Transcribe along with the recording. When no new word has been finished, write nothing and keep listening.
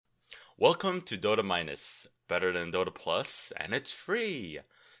Welcome to Dota Minus, better than Dota Plus, and it's free.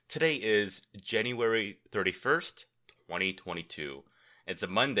 Today is January 31st, 2022. It's a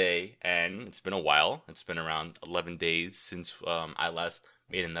Monday, and it's been a while. It's been around 11 days since I last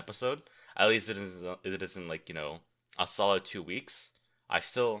made an episode. At least it isn't like, a solid 2 weeks. I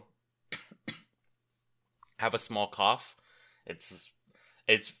still have a small cough. It's,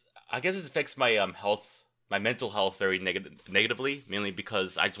 I guess it affects my health, my mental health very negatively, mainly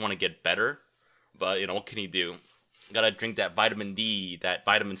because I just want to get better. But, what can you do? Gotta drink that vitamin D, that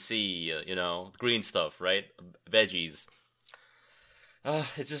vitamin C, green stuff, right? Veggies.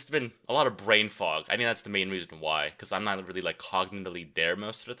 It's just been a lot of brain fog. I think that's the main reason why, because I'm not really, cognitively there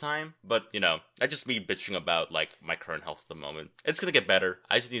most of the time. But, that's just me bitching about, my current health at the moment. It's gonna get better.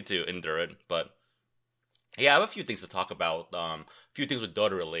 I just need to endure it. But, yeah, I have a few things to talk about. A few things with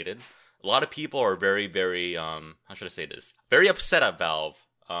Dota related. A lot of people are very, very, how should I say this? Very upset at Valve.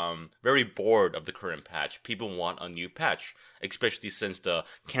 Very bored of the current patch. People want a new patch, especially since the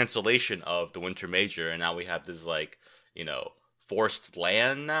cancellation of the Winter Major, and now we have this, forced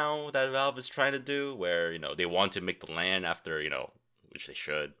LAN now that Valve is trying to do, where, they want to make the LAN after, which they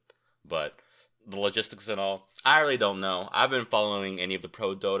should. But the logistics and all, I really don't know. I haven't been following any of the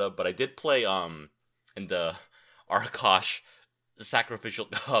Pro Dota, but I did play, in the Arkosh Sacrificial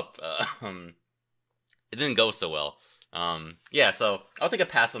Cup. It didn't go so well. Yeah, so I'll take a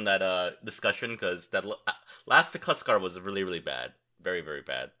pass on that discussion, because that last Tuskar was really, really bad. Very, very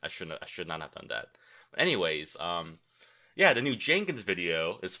bad. I should not have done that. But anyways, yeah, the new Jenkins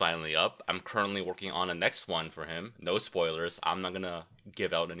video is finally up. I'm currently working on a next one for him. No spoilers. I'm not gonna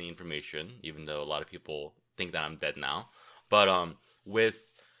give out any information, even though a lot of people think that I'm dead now. But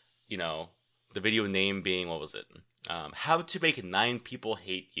with the video name being, what was it? How to make 9 people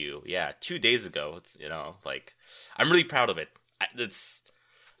hate you. Yeah, 2 days ago. It's, I'm really proud of it. It's,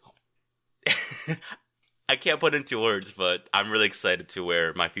 I can't put into words, but I'm really excited to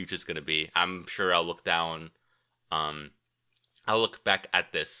where my future's gonna be. I'm sure I'll look down, I'll look back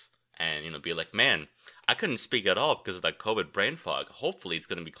at this and, be like, man, I couldn't speak at all because of that COVID brain fog. Hopefully it's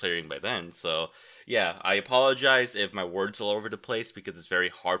gonna be clearing by then. So, yeah, I apologize if my words are all over the place, because it's very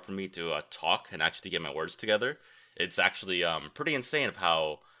hard for me to talk and actually get my words together. It's actually pretty insane of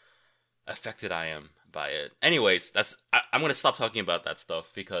how affected I am by it. Anyways, I'm gonna stop talking about that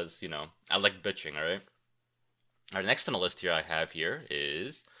stuff because I like bitching. All right. All right. Next on the list here I have here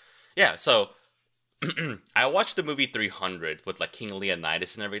is So I watched the movie 300 with King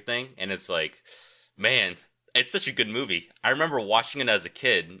Leonidas and everything, and it's man, it's such a good movie. I remember watching it as a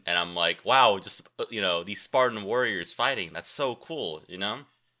kid, and I'm like, wow, just these Spartan warriors fighting. That's so cool,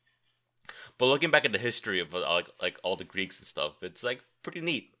 But looking back at the history of all the Greeks and stuff, it's pretty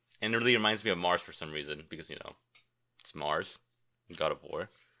neat, and it really reminds me of Mars for some reason, because it's Mars, God of War.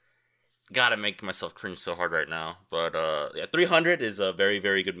 Gotta make myself cringe so hard right now, but yeah, 300 is a very,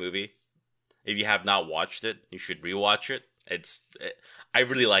 very good movie. If you have not watched it, you should rewatch it. I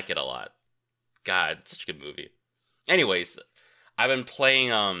really like it a lot. God, it's such a good movie. Anyways, I've been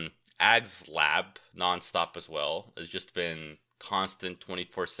playing Ag's Lab nonstop as well. It's just been constant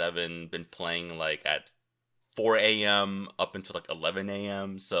 24/7, been playing at 4 a.m. up until 11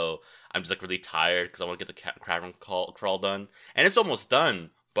 a.m. So I'm just really tired because I want to get the cavern crawl done, and it's almost done.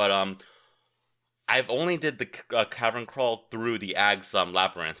 But I've only did the cavern crawl through the Ag's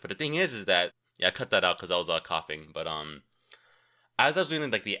labyrinth. But the thing is that I cut that out because I was coughing. But as I was doing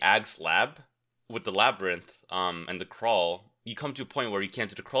the Ag's lab with the labyrinth and the crawl, you come to a point where you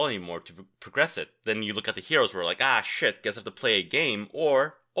can't do the crawl anymore to progress it. Then you look at the heroes who are shit, guess I have to play a game,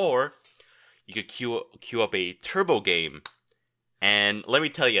 or you could queue up a turbo game. And let me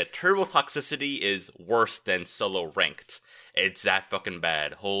tell you, turbo toxicity is worse than solo ranked. It's that fucking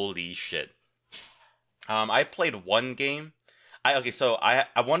bad. Holy shit. I played one game. I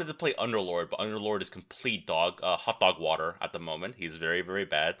wanted to play Underlord, but Underlord is complete hot dog water at the moment. He's very, very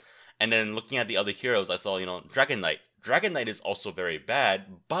bad. And then looking at the other heroes, I saw, Dragon Knight. Dragon Knight is also very bad,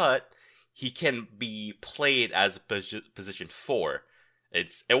 but he can be played as position 4.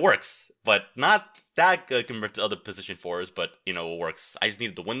 It works, but not that good compared to other position 4s, but, it works. I just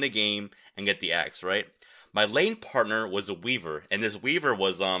needed to win the game and get the axe, right? My lane partner was a Weaver, and this Weaver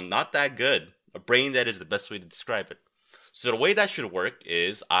was not that good. A brain dead is the best way to describe it. So the way that should work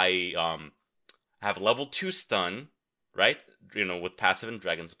is I have level 2 stun, right? With passive in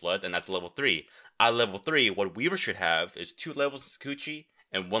Dragon's Blood, and that's level 3. At level 3, what Weaver should have is 2 levels in Sakuchi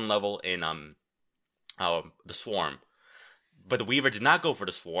and 1 level in the Swarm. But the Weaver did not go for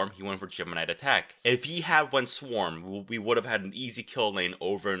the Swarm, he went for Gemini attack. If he had went Swarm, we would have had an easy kill lane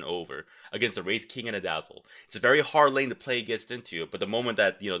over and over against the Wraith King and the Dazzle. It's a very hard lane to play against into, but the moment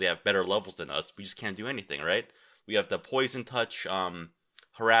that, they have better levels than us, we just can't do anything, right? We have the Poison Touch,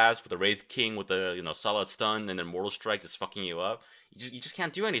 Harass with the Wraith King with the, solid stun, and then Mortal Strike just fucking you up. You just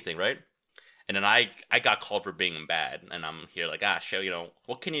can't do anything, right? And then I got called for being bad, and I'm here like, shit,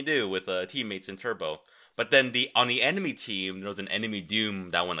 what can you do with teammates in Turbo? But then on the enemy team, there was an enemy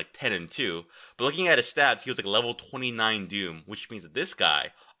Doom that went like 10-2. But looking at his stats, he was like level 29 Doom, which means that this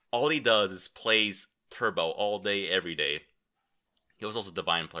guy, all he does is plays Turbo all day, every day. He was also a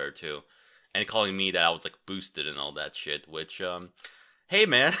Divine player too, and calling me that I was like boosted and all that shit. Which, hey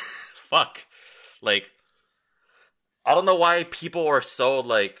man, fuck, like, I don't know why people are so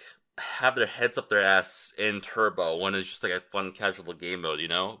like have their heads up their ass in Turbo when it's just like a fun casual game mode,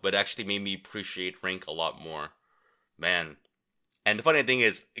 but it actually made me appreciate rank a lot more, man. And the funny thing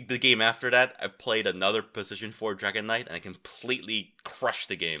is, the game after that, I played another position 4 Dragon Knight and I completely crushed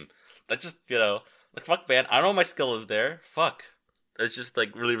the game. That just, like, fuck man, I don't know my skill is there, fuck. It's just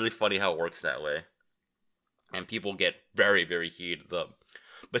like really, really funny how it works that way. And people get very, very heated up.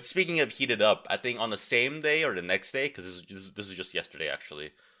 But speaking of heated up, I think on the same day or the next day, because this is just yesterday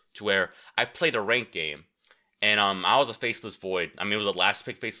actually, to where I played a ranked game, and I was a Faceless Void. I mean, it was the last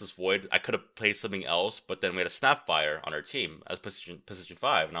pick Faceless Void. I could have played something else, but then we had a Snapfire on our team as position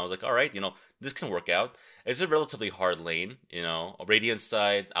 5, and I was like, all right, this can work out. It's a relatively hard lane, A Radiant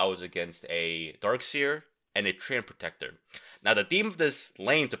side, I was against a Darkseer and a Treant Protector. Now, the theme of this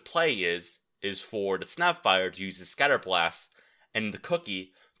lane to play is for the Snapfire to use the Scatter Blast and the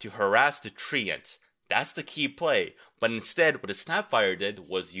Cookie to harass the Treant. That's the key play. But instead, what the Snapfire did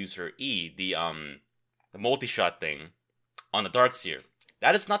was use her E, the multi-shot thing, on the Darkseer.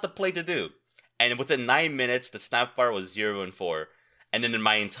 That is not the play to do. And within 9 minutes, the Snapfire was 0-4. And then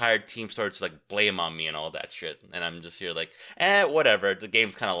my entire team started to like blame on me and all that shit. And I'm just here like, whatever. The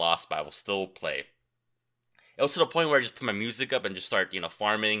game's kind of lost, but I will still play. It was to the point where I just put my music up and just start,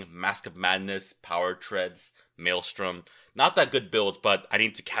 farming, Mask of Madness, Power Treads, Maelstrom. Not that good builds, but I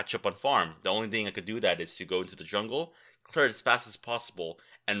need to catch up on farm. The only thing I could do that is to go into the jungle, clear it as fast as possible,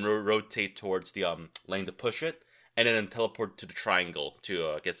 and rotate towards the lane to push it, and then teleport to the triangle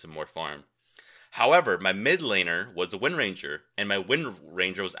to get some more farm. However, my mid laner was a Wind Ranger, and my Wind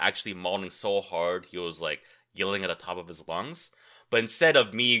Ranger was actually mauling so hard he was like yelling at the top of his lungs. But instead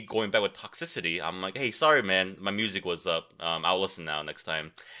of me going back with toxicity, I'm like, hey, sorry, man, my music was up. I'll listen now next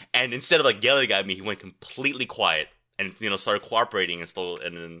time. And instead of like yelling at me, he went completely quiet and, started cooperating and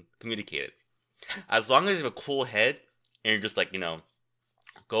then communicated. As long as you have a cool head and you're just like,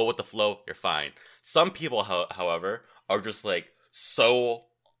 go with the flow, you're fine. Some people, however, are just like so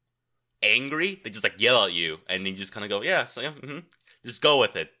angry, they just like yell at you and you just kind of go, just go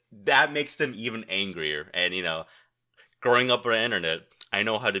with it. That makes them even angrier. And, growing up on the internet, I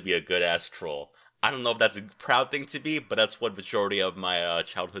know how to be a good-ass troll. I don't know if that's a proud thing to be, but that's what majority of my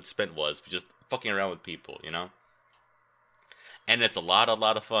childhood spent was, just fucking around with people, And it's a lot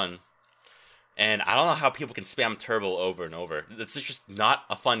of fun. And I don't know how people can spam Turbo over and over. It's just not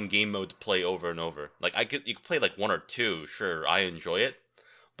a fun game mode to play over and over. Like, you could play like 1 or 2, sure, I enjoy it.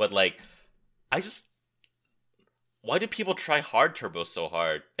 But like, why do people try hard Turbo so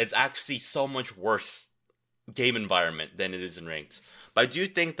hard? It's actually so much worse game environment than it is in ranked. But I do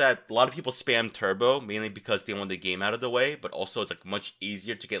think that a lot of people spam Turbo mainly because they want the game out of the way, but also it's like much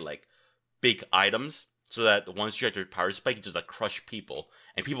easier to get like big items so that once you get your power spike, you just like crush people,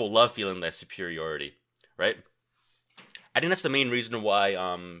 and people love feeling that superiority, right? I think that's the main reason why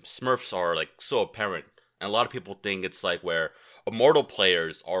Smurfs are like so apparent, and a lot of people think it's like where Immortal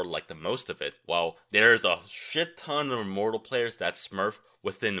players are like the most of it. While there's a shit ton of Immortal players that's Smurf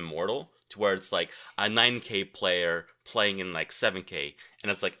within Immortal, to where it's like a 9k player playing in like 7k,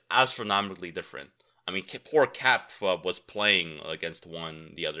 and it's like astronomically different. I mean, poor Cap was playing against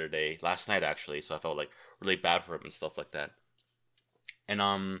one the other day, last night actually, so I felt like really bad for him and stuff like that.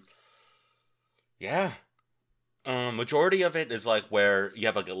 And majority of it is like where you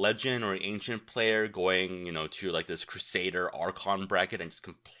have like a legend or an ancient player going, to like this Crusader Archon bracket and just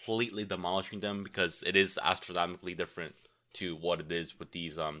completely demolishing them, because it is astronomically different to what it is with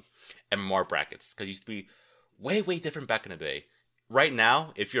these MMR brackets, because it used to be way different back in the day. Right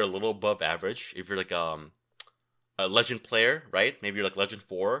now, if you're a little above average, if you're like a legend player, right? Maybe you're like Legend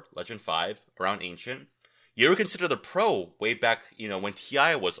 4, Legend 5, around ancient. You were considered a pro way back, when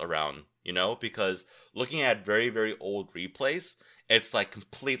TI was around, because looking at very, very old replays, it's like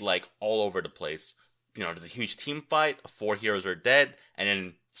complete like all over the place. There's a huge team fight, 4 heroes are dead, and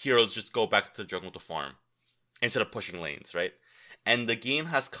then heroes just go back to the jungle to farm. instead of pushing lanes, right? And the game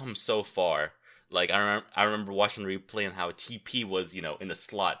has come so far. Like I remember watching the replay and how TP was, in the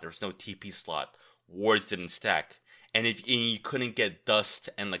slot. There was no TP slot. Wards didn't stack, and if you couldn't get dust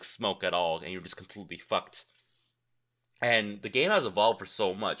and like smoke at all, and you're just completely fucked. And the game has evolved for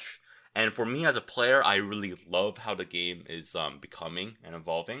so much. And for me as a player, I really love how the game is becoming and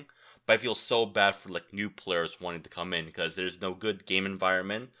evolving. But I feel so bad for like new players wanting to come in because there's no good game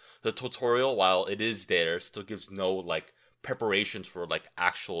environment. The tutorial, while it is there, still gives no like preparations for like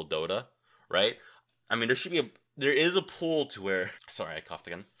actual Dota, right? I mean, there is a pool to where. Sorry, I coughed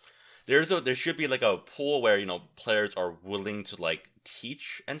again. There should be like a pool where players are willing to like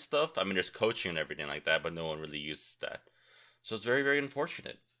teach and stuff. I mean, there's coaching and everything like that, but no one really uses that. So it's very, very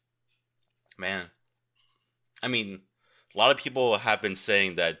unfortunate. Man. I mean, a lot of people have been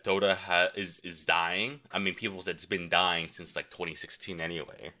saying that Dota is dying. I mean, people said it's been dying since like 2016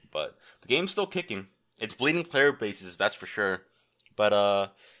 anyway. But the game's still kicking. It's bleeding player bases, that's for sure.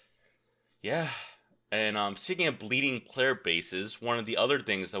 But yeah. And speaking of bleeding player bases, one of the other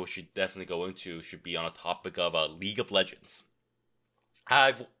things that we should definitely go into should be on a topic of League of Legends.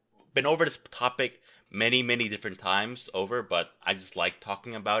 I've been over this topic many, many different times over, but I just like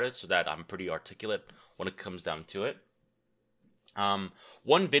talking about it so that I'm pretty articulate when it comes down to it.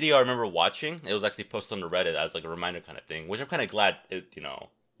 One video I remember watching, it was actually posted on the Reddit as like a reminder kind of thing, which I'm kind of glad it,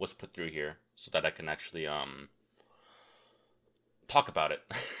 was put through here so that I can actually, talk about it.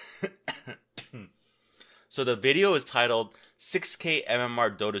 So the video is titled 6K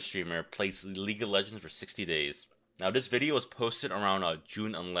MMR Dota streamer plays League of Legends for 60 days. Now this video was posted around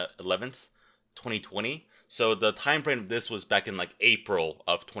June 11th, 2020. So the time frame of this was back in like April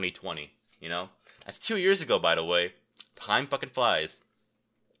of 2020, That's 2 years ago, by the way. Time fucking flies.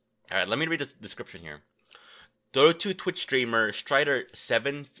 Alright, let me read the description here. Dota 2 Twitch streamer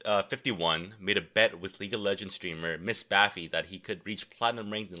Strider751 made a bet with League of Legends streamer Miss Baffy that he could reach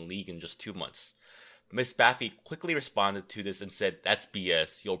platinum ranked in League in just 2 months. Miss Baffy quickly responded to this and said, "That's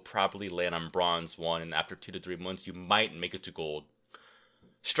BS. You'll probably land on bronze 1, and after 2 to 3 months, you might make it to gold."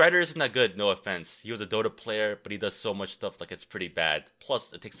 Strider isn't that good, no offense. He was a Dota player, but he does so much stuff like it's pretty bad.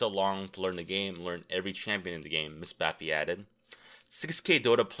 Plus, it takes so long to learn the game, learn every champion in the game, Miss Baffy added. 6K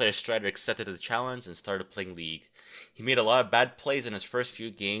Dota player Strider accepted the challenge and started playing League. He made a lot of bad plays in his first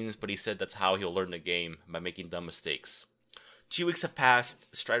few games, but he said that's how he'll learn the game, by making dumb mistakes. 2 weeks have passed.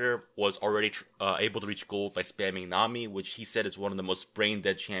 Strider was already able to reach gold by spamming Nami, which he said is one of the most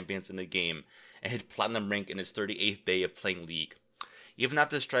brain-dead champions in the game, and hit platinum rank in his 38th day of playing League. Even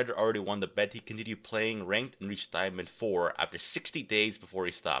after Strider already won the bet, he continued playing ranked and reached Diamond 4 after 60 days before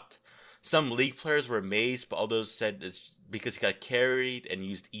he stopped. Some League players were amazed, but others said it's because he got carried and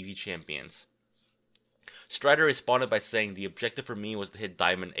used easy champions. Strider responded by saying, "The objective for me was to hit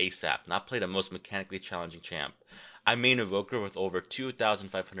Diamond ASAP, not play the most mechanically challenging champ. I main Evoker with over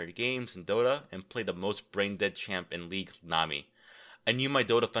 2,500 games in Dota and played the most brain-dead champ in League, Nami. I knew my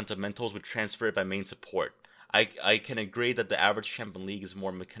Dota fundamentals would transfer if I main support. I can agree that the average champ in League is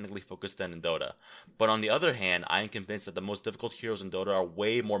more mechanically focused than in Dota. But on the other hand, I am convinced that the most difficult heroes in Dota are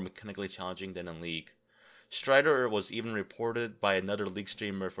way more mechanically challenging than in League." Strider was even reported by another League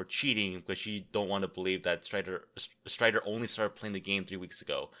streamer for cheating because she don't want to believe that Strider only started playing the game 3 weeks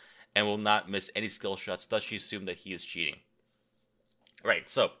ago and will not miss any skill shots, thus she assumed that he is cheating. Right,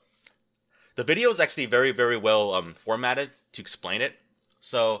 so the video is actually very, very well formatted to explain it.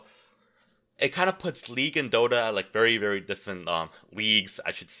 So it kind of puts League and Dota at like very, very different leagues,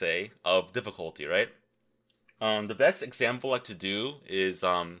 I should say, of difficulty, right? The best example I like to do is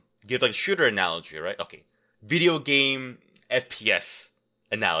give like a shooter analogy, right? Okay, video game FPS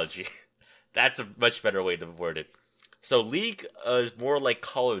analogy. That's a much better way to word it. So League is more like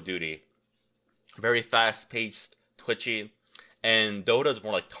Call of Duty. Very fast-paced, twitchy. And Dota is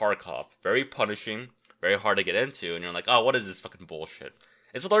more like Tarkov. Very punishing, very hard to get into. And you're like, oh, what is this fucking bullshit?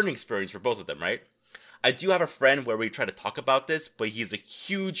 It's a learning experience for both of them, right? I do have a friend where we try to talk about this, but he's a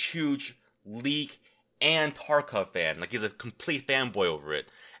huge, huge League and Tarkov fan. Like, he's a complete fanboy over it.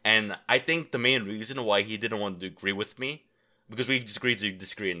 And I think the main reason why he didn't want to agree with me, because we just agreed to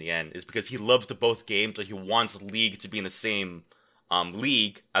disagree in the end, is because he loves the both games, but he wants League to be in the same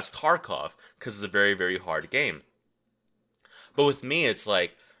league as Tarkov, because it's a very, very hard game. But with me, it's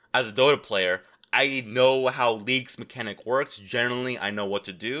like, as a Dota player, I know how League's mechanic works. Generally, I know what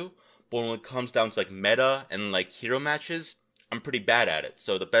to do. But when it comes down to like meta and like hero matches, I'm pretty bad at it.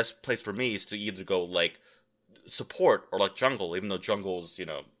 So the best place for me is to either go like support or like jungle, even though jungle's,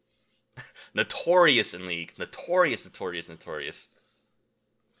 notorious in League. Notorious.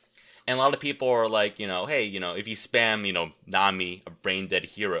 And a lot of people are like, hey, if you spam, Nami, a brain dead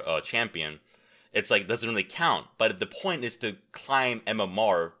hero champion, it's like doesn't really count. But the point is to climb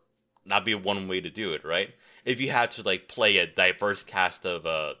MMR. That'd be one way to do it, right? If you had to like play a diverse cast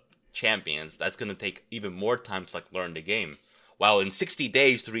of champions, that's gonna take even more time to like learn the game. While in 60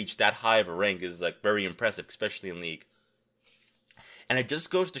 days to reach that high of a rank is like very impressive, especially in League. And it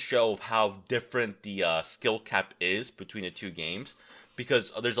just goes to show how different the skill cap is between the two games.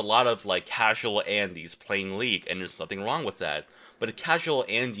 Because there's a lot of like casual Andes playing League, and there's nothing wrong with that. But a casual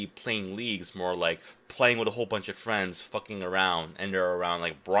Andy playing League is more like playing with a whole bunch of friends, fucking around, and they're around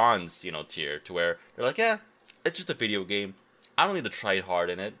like bronze, tier, to where they're like, yeah, it's just a video game. I don't need to try hard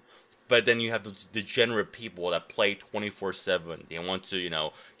in it. But then you have those degenerate people that play 24/7. They want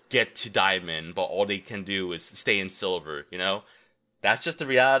to, get to diamond, but all they can do is stay in silver, That's just the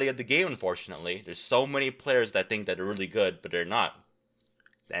reality of the game, unfortunately. There's so many players that think that they're really good, but they're not.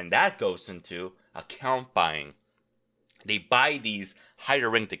 And that goes into account buying. They buy these higher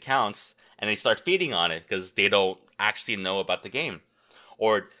ranked accounts, and they start feeding on it because they don't actually know about the game.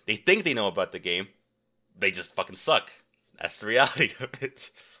 Or they think they know about the game, they just fucking suck. That's the reality of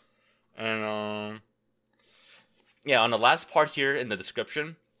it. And, yeah, on the last part here in the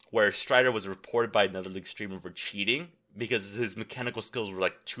description, where Strider was reported by another League streamer for cheating, because his mechanical skills were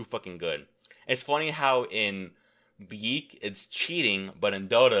like too fucking good. It's funny how in League it's cheating, but in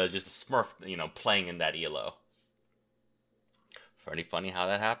Dota it's just a Smurf, playing in that elo. Pretty funny how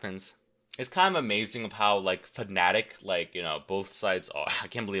that happens. It's kind of amazing of how like fanatic both sides are. I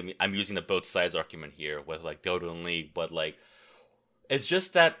can't believe I'm using the both sides argument here with like Dota and League, but like it's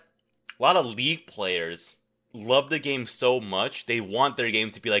just that a lot of League players love the game so much they want their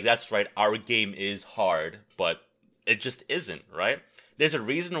game to be like, that's right, our game is hard, but it just isn't, right? There's a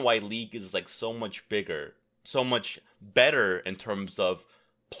reason why League is like so much bigger, so much better in terms of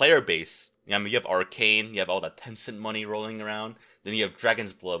player base. You have Arcane, you have all that Tencent money rolling around. Then you have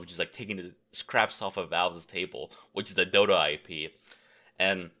Dragon's Blood, which is like taking the scraps off of Valve's table, which is the Dota IP.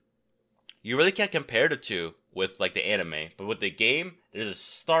 And you really can't compare the two with like the anime. But with the game, there's a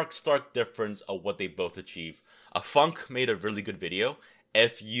stark difference of what they both achieve. Funk made a really good video,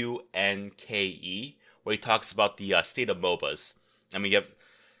 Funke, where he talks about the state of MOBAs. I mean,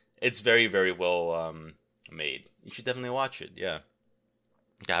 it's very, very well made. You should definitely watch it, yeah.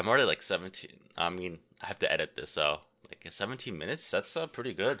 Yeah, I'm already like 17. I mean, I have to edit this, so like 17 minutes? That's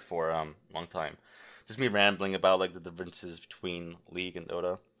pretty good for a long time. Just me rambling about like the differences between League and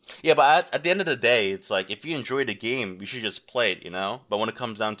Dota. Yeah, but at the end of the day, it's like, if you enjoy the game, you should just play it, But when it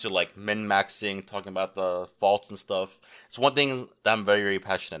comes down to like min-maxing, talking about the faults and stuff, it's one thing that I'm very, very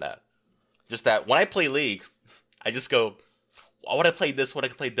passionate at. Just that when I play League, I just go, why would I play this when I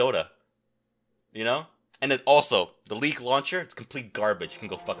can play Dota? And then also, the League launcher, it's complete garbage. It can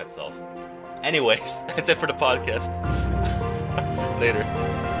go fuck itself. Anyways, that's it for the podcast. Later.